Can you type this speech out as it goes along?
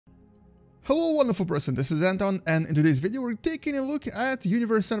Hello wonderful person, this is Anton, and in today's video we're taking a look at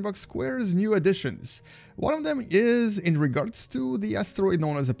Universe Sandbox²'s new additions. One of them is in regards to the asteroid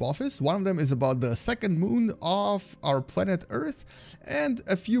known as Apophis, one of them is about the second moon of our planet Earth, and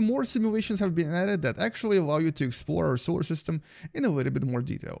a few more simulations have been added that actually allow you to explore our solar system in a little bit more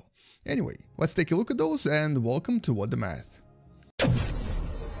detail. Anyway, let's take a look at those and welcome to What the Math.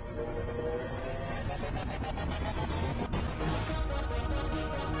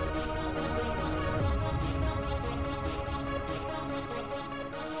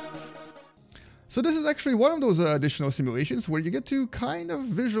 So this is actually one of those additional simulations where you get to kind of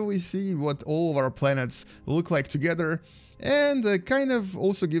visually see what all of our planets look like together, and kind of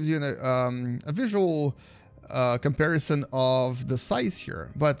also gives you a visual comparison of the size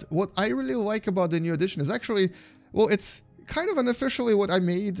here. But what I really like about the new addition is actually, well, it's kind of unofficially what I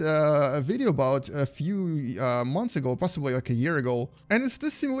made a video about a few months ago, possibly like a year ago. And it's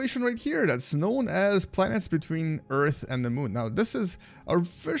this simulation right here that's known as planets between Earth and the Moon. Now, this is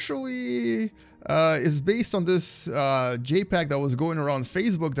officially is based on this JPEG that was going around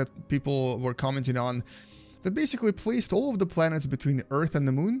Facebook that people were commenting on, that basically placed all of the planets between Earth and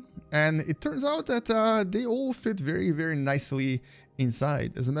the Moon. And it turns out that they all fit very, very nicely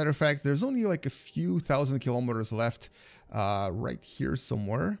inside. As a matter of fact, there's only like a few thousand kilometers left right here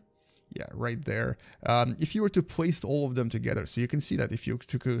somewhere. Yeah, right there. If you were to place all of them together, so you can see that if you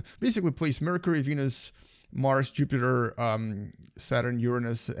basically place Mercury, Venus, Mars, Jupiter, Saturn,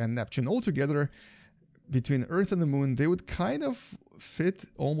 Uranus, and Neptune all together between Earth and the Moon, they would kind of fit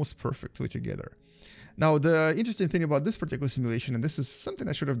almost perfectly together. Now, the interesting thing about this particular simulation, and this is something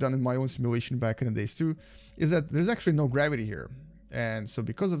I should have done in my own simulation back in the days too, is that there's actually no gravity here. And so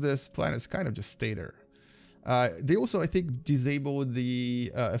because of this, planets kind of just stay there. They also, I think, disabled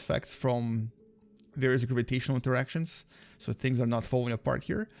the effects from various gravitational interactions, so things are not falling apart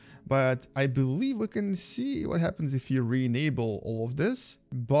here. But I believe we can see what happens if you re-enable all of this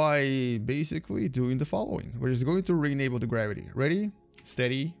by basically doing the following. We're just going to re-enable the gravity. Ready,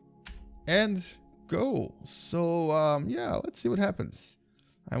 steady, and go. So yeah, let's see what happens.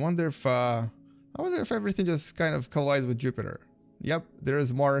 I wonder if everything just kind of collides with Jupiter. Yep, there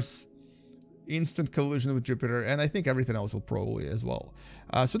is Mars. Instant collision with Jupiter, and I think everything else will probably as well.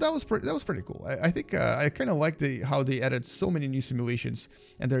 So that was pretty cool. I think I kind of like how they added so many new simulations,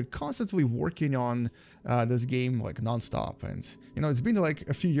 and they're constantly working on this game like non-stop. And you know, it's been like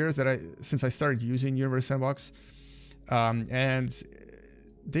a few years since I started using Universe Sandbox, and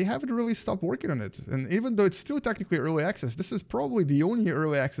they haven't really stopped working on it. And even though it's still technically early access, this is probably the only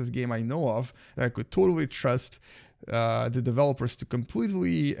early access game I know of that I could totally trust the developers to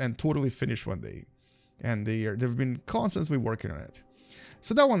completely and totally finish one day. And they've been constantly working on it.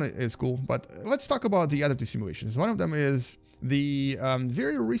 So that one is cool, but let's talk about the other two simulations. One of them is the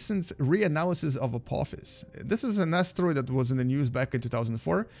very recent reanalysis of Apophis. This is an asteroid that was in the news back in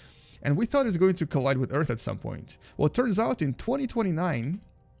 2004, and we thought it's going to collide with Earth at some point. Well, it turns out in 2029,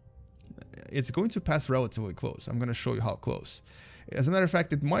 it's going to pass relatively close. I'm going to show you how close. As a matter of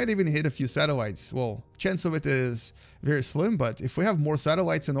fact, it might even hit a few satellites. Well, chance of it is very slim, but if we have more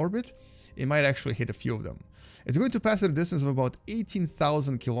satellites in orbit, it might actually hit a few of them. It's going to pass at a distance of about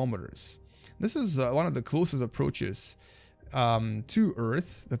 18,000 kilometers. This is one of the closest approaches to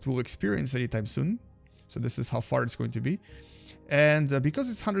Earth that we'll experience anytime soon. So this is how far it's going to be. And because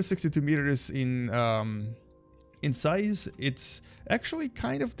it's 162 meters in size, it's actually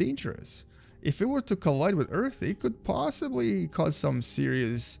kind of dangerous. If it were to collide with Earth, it could possibly cause some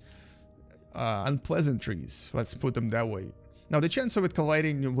serious unpleasantries, let's put them that way. Now, the chance of it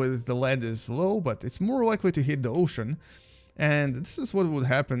colliding with the land is low, but it's more likely to hit the ocean. And this is what would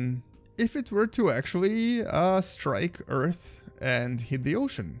happen if it were to actually strike Earth and hit the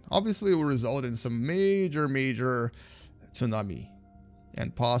ocean. Obviously, it will result in some major tsunami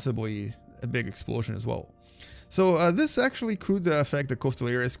and possibly a big explosion as well. So this actually could affect the coastal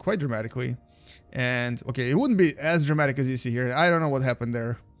areas quite dramatically. And okay, it wouldn't be as dramatic as you see here. I don't know what happened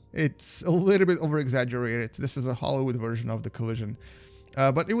there. It's a little bit over-exaggerated. This is a Hollywood version of the collision.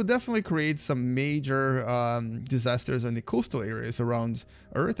 But it would definitely create some major disasters in the coastal areas around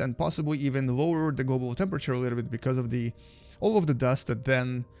Earth, and possibly even lower the global temperature a little bit because of all of the dust that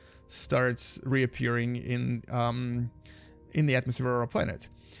then starts reappearing in the atmosphere of our planet.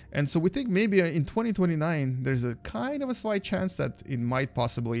 And so we think maybe in 2029, there's a kind of a slight chance that it might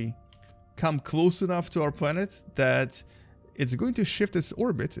possibly come close enough to our planet that it's going to shift its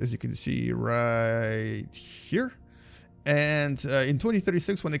orbit, as you can see right here. And in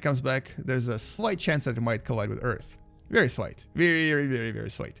 2036, when it comes back, there's a slight chance that it might collide with Earth. Very slight. Very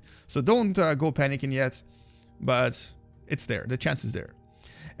slight. So don't go panicking yet, but it's there. The chance is there.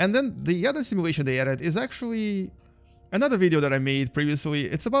 And then the other simulation they added is actually another video that I made previously.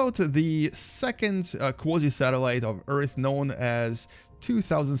 It's about the second quasi-satellite of Earth known as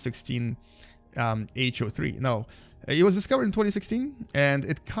 2016 HO3. Now, it was discovered in 2016, and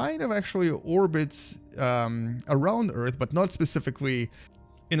it kind of actually orbits around Earth, but not specifically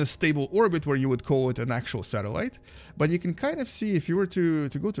in a stable orbit where you would call it an actual satellite. But you can kind of see, if you were to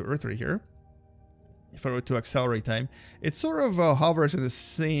go to Earth right here, if I were to accelerate time, it sort of hovers in the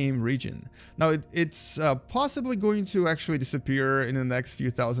same region. Now, it's possibly going to actually disappear in the next few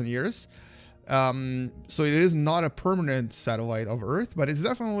thousand years. So it is not a permanent satellite of Earth, but it's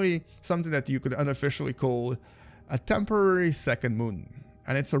definitely something that you could unofficially call a temporary second moon.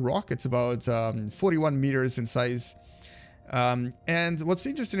 And it's a rock. It's about 41 meters in size. And what's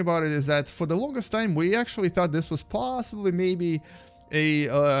interesting about it is that for the longest time, we actually thought this was possibly maybe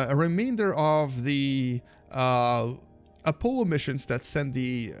a remainder of the Apollo missions that sent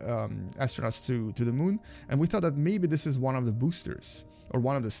the astronauts to the moon. And we thought that maybe this is one of the boosters, or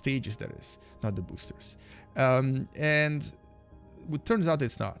one of the stages, that is, not the boosters. And it turns out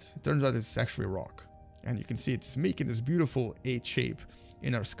it's not. It turns out it's actually a rock. And you can see it's making this beautiful 8 shape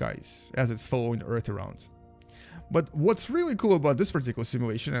in our skies as it's following the Earth around. But what's really cool about this particular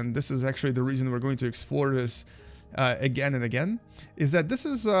simulation, and this is actually the reason we're going to explore this again and again, is that this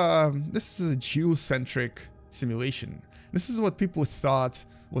is a geocentric simulation. This is what people thought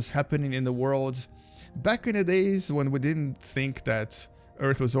was happening in the world back in the days when we didn't think that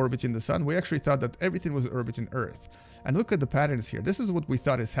Earth was orbiting the sun. We actually thought that everything was orbiting Earth. And look at the patterns here. This is what we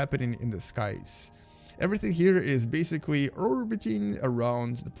thought is happening in the skies. Everything here is basically orbiting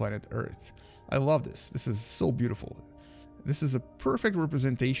around the planet Earth. I love this. This is so beautiful. This is a perfect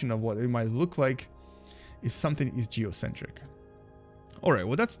representation of what it might look like if something is geocentric. Alright,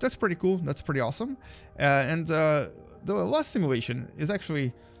 well that's pretty cool. That's pretty awesome. And the last simulation is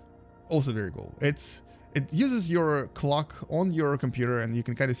actually also very cool. It uses your clock on your computer, and you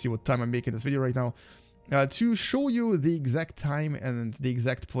can kind of see what time I'm making this video right now, to show you the exact time and the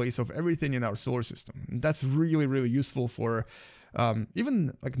exact place of everything in our solar system. And that's really, really useful for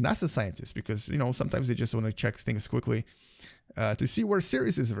even like NASA scientists, because, you know, sometimes they just want to check things quickly to see where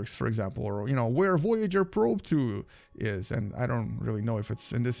Ceres is, for example, or, you know, where Voyager Probe 2 is. And I don't really know if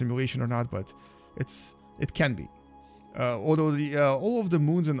it's in this simulation or not, but it can be. Although all of the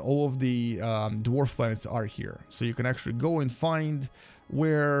moons and all of the dwarf planets are here. So you can actually go and find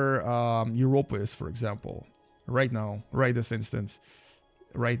where Europa is, for example, right now, right this instant,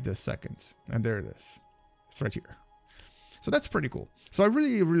 right this second. And there it is. It's right here. So that's pretty cool. So I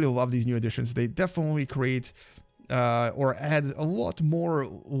really, really love these new additions. They definitely create or add a lot more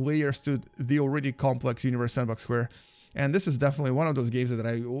layers to the already complex Universe Sandbox². And this is definitely one of those games that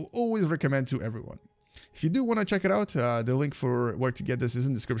I will always recommend to everyone. If you do want to check it out, the link for where to get this is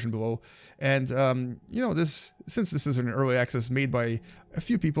in the description below. And, you know, since this is an early access made by a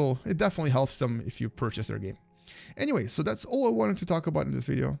few people, it definitely helps them if you purchase their game. Anyway, so that's all I wanted to talk about in this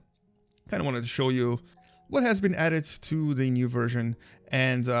video. Kind of wanted to show you what has been added to the new version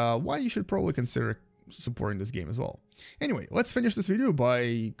and why you should probably consider supporting this game as well. Anyway, let's finish this video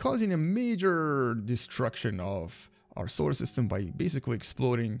by causing a major destruction of our solar system by basically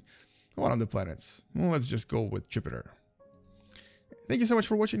exploding one of the planets. Well, let's just go with Jupiter. Thank you so much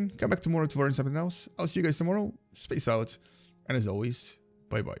for watching. Come back tomorrow to learn something else. I'll see you guys tomorrow. Space out. And as always,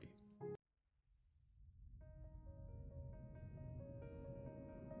 bye-bye.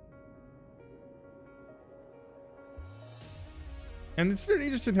 And it's very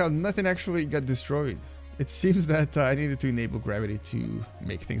interesting how nothing actually got destroyed. It seems that I needed to enable gravity to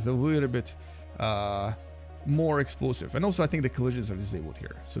make things a little bit more explosive. And also I think the collisions are disabled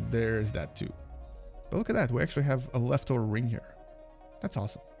here. So there's that too. But look at that. We actually have a leftover ring here. That's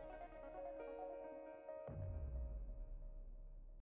awesome.